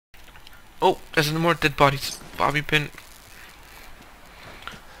Oh, there's no more dead bodies. Bobby pin.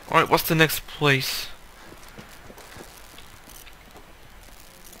 Alright, what's the next place?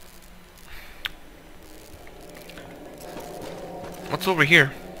 What's over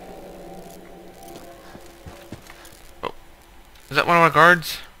here? Oh, is that one of our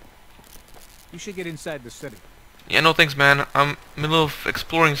guards? You should get inside the city. Yeah, no thanks, man. I'm in the middle of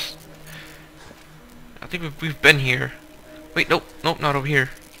exploring. I think we've been here. Wait, nope, not over here.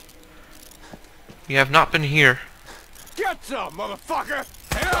 We have not been here. Get some, motherfucker!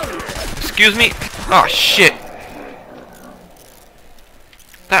 Hell yeah! Excuse me? Oh shit!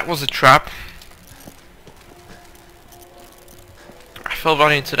 That was a trap. I fell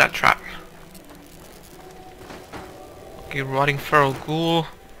right into that trap. Okay, rotting feral ghoul.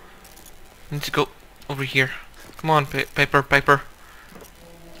 Need to go over here. Come on, Piper.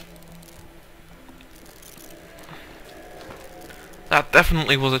 That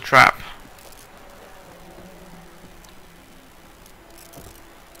definitely was a trap.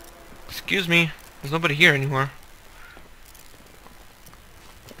 Excuse me, there's nobody here anymore.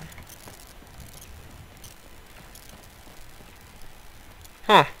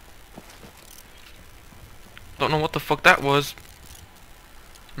 Huh. Don't know what the fuck that was.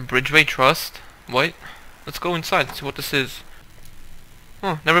 Bridgeway Trust? What? Let's go inside and see what this is.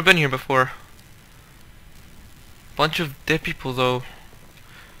 Huh, never been here before. Bunch of dead people though.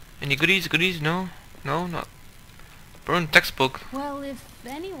 Any goodies? No? No, not. Burned textbook. Well, if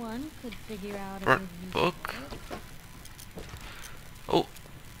anyone could figure out Burnt book. Oh,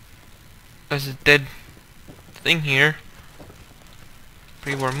 there's a dead thing here.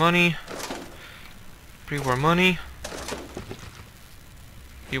 Pre-war money. Pre-war money.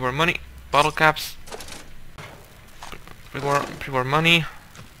 Pre-war money. Bottle caps. Pre-war money.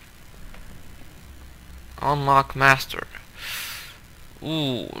 Unlock master.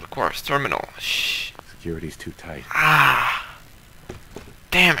 Ooh, requires terminal. Shh. Security's too tight. Ah.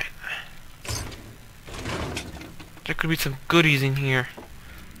 Damn it. There could be some goodies in here.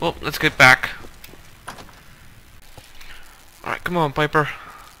 Well, let's get back. Alright, come on, Piper.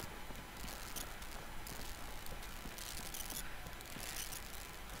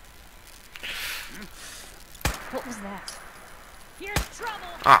 What was that? Here's trouble.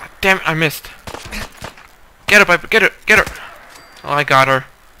 Ah, damn it, I missed. Get her, Piper, get her. Oh, I got her.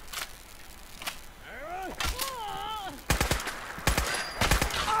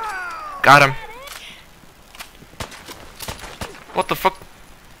 Got him. What the fuck?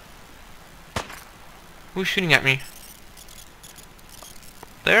 Who's shooting at me?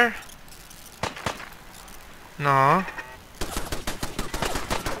 There? No.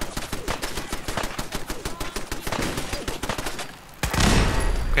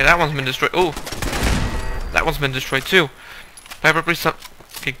 Okay, that one's been destroyed. Oh, that one's been destroyed too. Piper, please stop.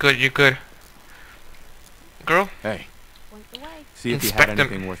 Okay, good. You're good. Girl. Hey, Point the way. see if you Inspect had them.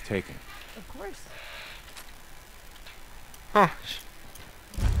 anything worth taking. Of course. Huh.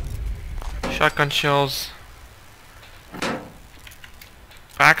 Shotgun shells.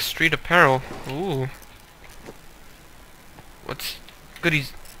 Backstreet apparel. Ooh. What's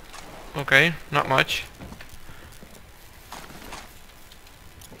goodies? Okay, not much.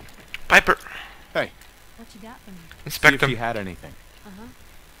 Piper, Hey, What you got for me? see inspect if you them. had anything. Uh-huh.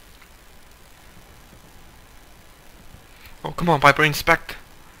 Oh, come on, Piper, inspect.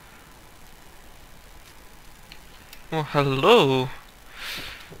 Oh, hello.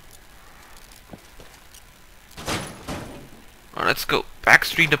 Alright, let's go.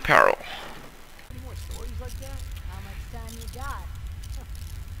 Backstreet apparel. Any more stories like that? How much time you got?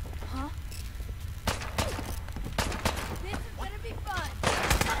 Huh? This is gonna be fun.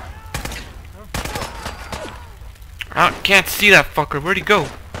 I can't see that fucker. Where'd he go?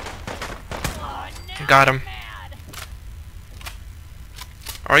 Oh, no. Got him. Mad.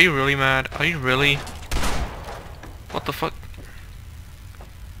 Are you really mad? Are you really? What the fuck?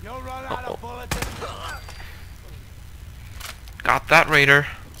 You'll run out of bullets. Got that raider.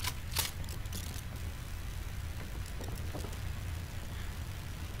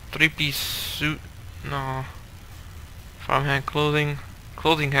 Three-piece suit. No. Farmhand clothing.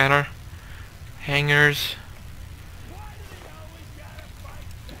 Clothing hanger. Hangers.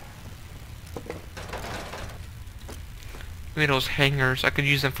 Give me those hangers. I could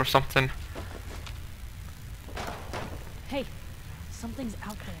use them for something. Hey, something's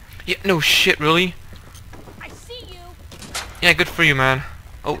out there. Yeah, no shit, really? I see you. Yeah, good for you, man.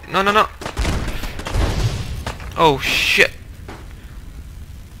 Oh, no. Oh, shit.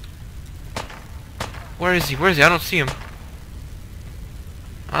 Where is he? I don't see him.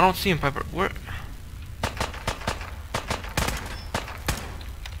 Piper. Where?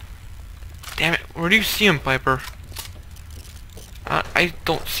 Where do you see him, Piper? I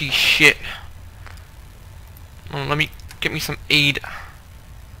don't see shit. Oh, let me get me some aid.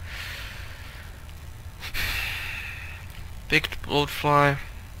 Big bloatfly.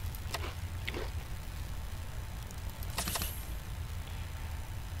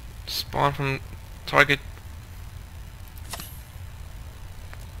 Spawn from target.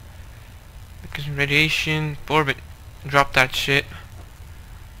 Because radiation. Orbit. Drop that shit.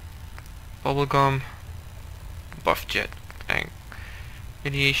 Bubblegum. Buff jet. Bang.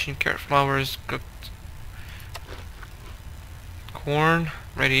 Radiation. Carrot flowers. Cooked. Corn.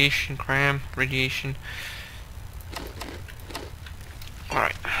 Radiation. Cram. Radiation.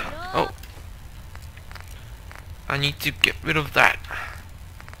 Alright. Oh. I need to get rid of that.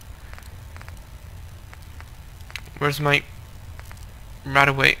 Where's my... right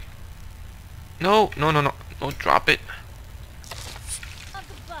away. No, no, no, no. Don't drop it.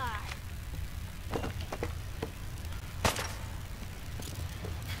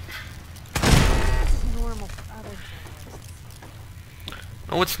 Normal for other journalists.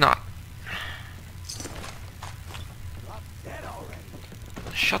 No, it's not.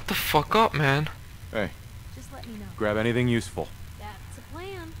 Shut the fuck up, man. Hey, Just let me know. grab anything useful. That's a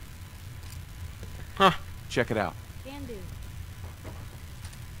plan. Huh. Check it out. Can do.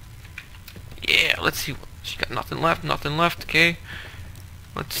 Yeah, let's see. She got nothing left, okay.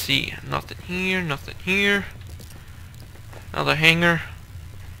 Let's see. Nothing here, nothing here. Another hanger.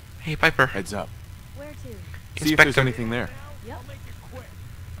 Hey, Piper. Heads up. Where to? See if there's Inspector. anything there. Yep.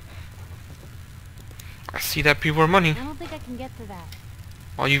 I see that people are money. I don't think I can get to that.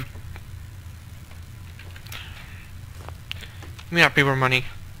 While you... Give me that paper money.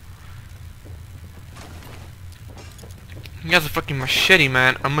 He has a fucking machete,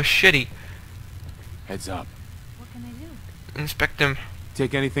 man. A machete. Heads up. What can I do? Inspect him.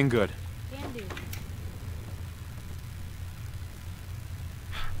 Take anything good. Can do.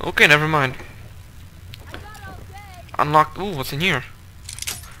 Okay, never mind. I got all day. Unlocked. Ooh, what's in here?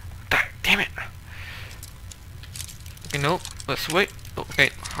 Damn it. Okay, nope. Let's wait. Okay,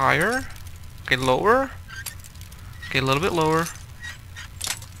 higher. Okay, lower. Okay, a little bit lower.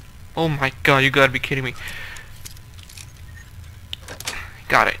 Oh my god, you gotta be kidding me.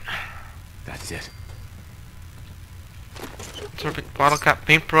 Got it. That's it. Serpent, bottle cap,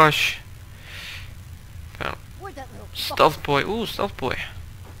 paintbrush. Found Where'd that little fuck? stealth boy. Ooh, stealth boy.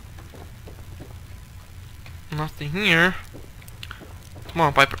 Nothing here. Come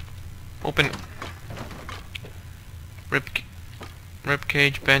on, Piper. Open it. Rib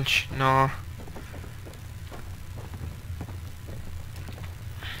cage, bench. No.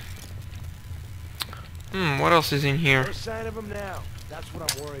 What else is in here? No sign of him now. That's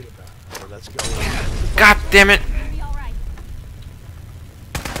what I'm worried about. So let's go. God damn it! It'll be all right.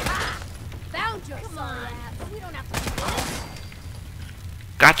 Found your Come on. We don't have to do this.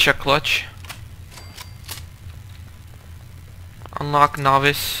 Gotcha, clutch. Unlock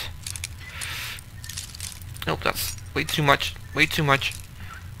novice. Nope, that's way too much. Way too much.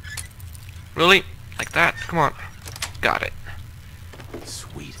 Really? Like that? Come on. Got it.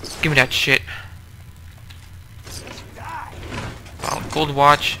 Sweet. Give me that shit. Gold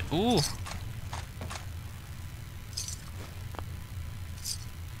watch. Ooh.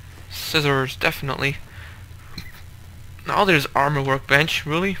 Scissors, definitely. Now there's armor workbench.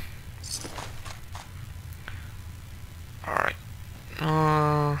 Really? Alright.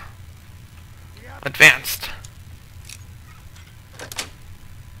 Advanced.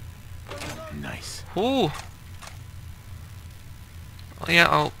 Nice. Ooh. Oh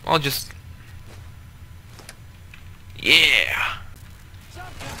yeah, I'll just... Yeah.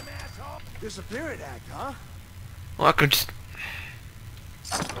 Disappearing act, huh? Well, I could just...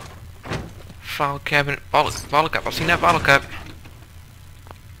 File cabinet, bottle cap. I've seen that bottle cap.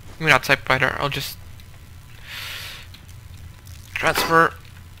 Give me that typewriter. I'll just... Transfer.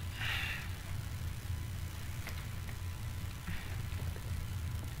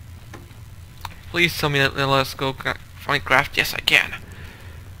 Please tell me that let's go find craft. Yes, I can.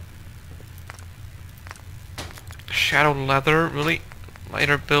 Shadow leather, really?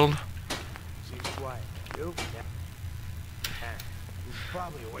 Lighter build. Seems quiet. You? This is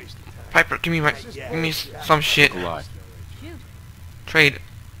probably a waste of time. Piper, give me some shit. Alive. Shoot. Trade.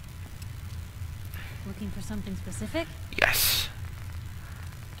 Looking for something specific? Yes.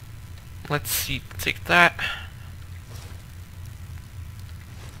 Let's see. Take that.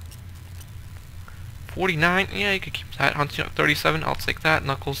 49. Yeah, you could keep that. Hunting 37. I'll take that.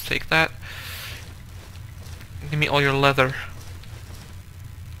 Knuckles, take that. Give me all your leather.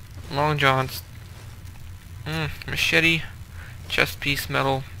 Long johns. Machete. Chest piece.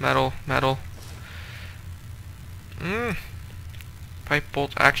 Metal. Metal. Metal. Pipe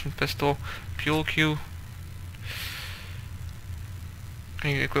bolt, action pistol, fuel cue.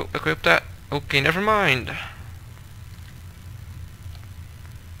 Can you equip that? Okay, never mind.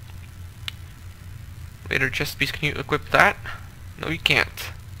 Later chest piece, can you equip that? No, you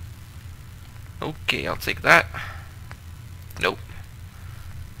can't. Okay, I'll take that. Nope.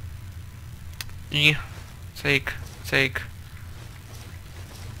 Yeah. Take.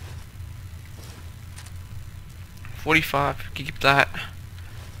 45, keep that.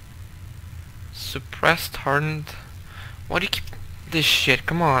 Suppressed, hardened. Why do you keep this shit?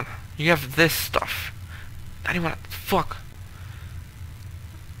 Come on. You have this stuff. I don't want to. Fuck.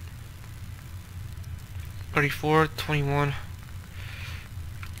 34, 21.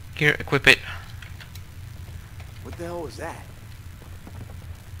 Here, equip it. What the hell was that?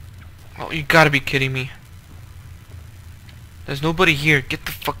 Oh, you gotta be kidding me. There's nobody here. Get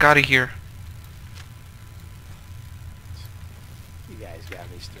the fuck out of here. You guys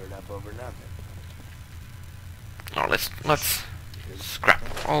got me stirred up over nothing. Oh, let's scrap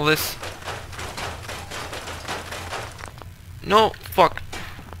all this. No, fuck.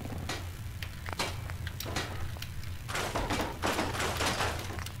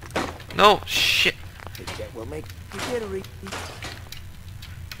 No, shit. We'll make you get a re.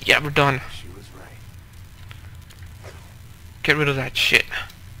 Yeah, we're done. She was right. Get rid of that shit.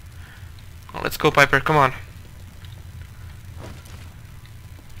 Oh, let's go, Piper. Come on.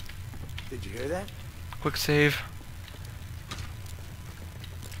 Did you hear that? Quick save.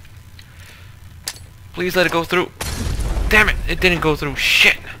 Please let it go through. Damn it, it didn't go through.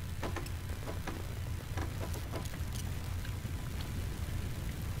 Shit.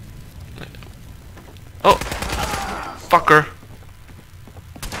 Oh. Fucker.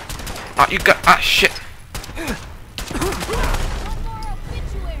 Ah, you got. Ah, shit. One more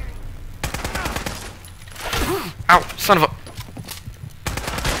obituary. Ow, son of a.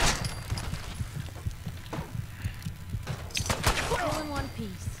 All in one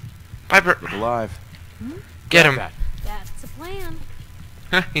piece. Piper, Alive. get him. That. That's the plan.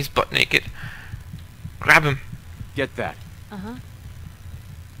 Huh, he's butt naked. Grab him. Get that. Uh-huh.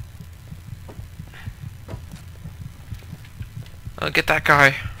 Get that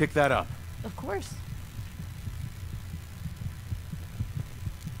guy. Pick that up. Of course.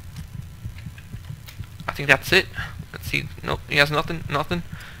 I think that's it. Let's see. Nope, he has nothing. Nothing.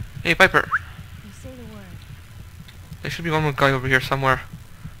 Hey, Piper. You say the word. There should be one more guy over here somewhere.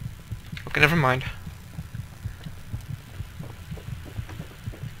 Okay, never mind.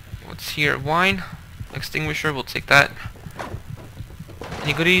 What's here? Wine? Extinguisher, we'll take that.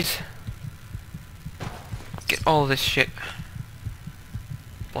 Any goodies? Get all of this shit.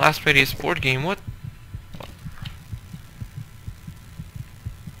 Blast radius board game, what?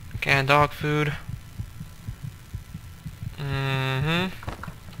 Canned dog food.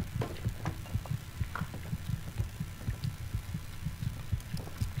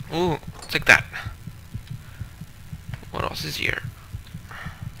 Ooh, take that. What else is here?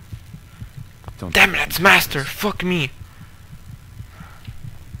 Don't. Damn it, that's Master! Fuck me!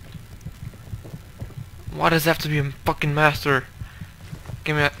 Why does it have to be a fucking Master?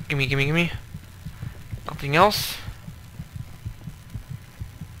 Give me that, gimme. Nothing else?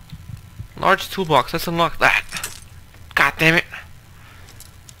 Large toolbox, let's unlock that. God damn it.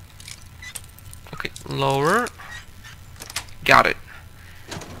 Okay, lower. Got it.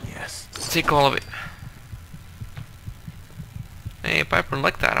 Yes. Let's take all of it. Hey, Piper,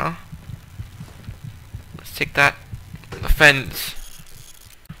 like that, huh? Let's take that. The fence.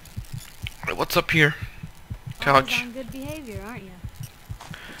 Alright, what's up here? Always Couch. on good behavior, aren't you?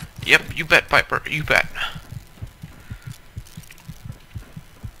 Yep, you bet, Piper. You bet.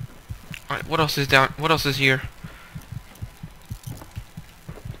 Alright, what else is down? What else is here?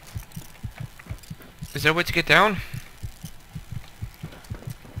 Is there a way to get down?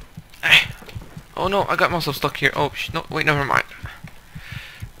 Oh no, I got myself stuck here. Oh, no, wait, never mind.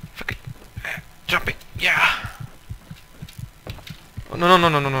 Fuck it. Jumping. Yeah. Oh, no.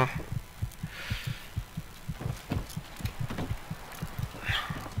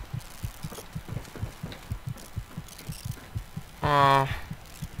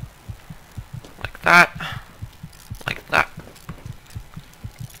 Like that. Like that.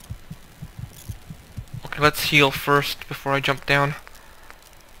 Okay, let's heal first before I jump down.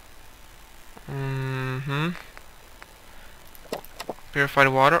 Purified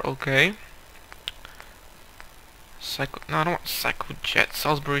water, okay. Psycho. No, I don't want Psycho Jet.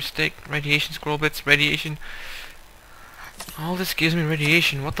 Salisbury steak. Radiation scroll bits. Radiation. All this gives me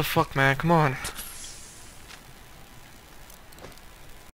radiation. What the fuck, man? Come on.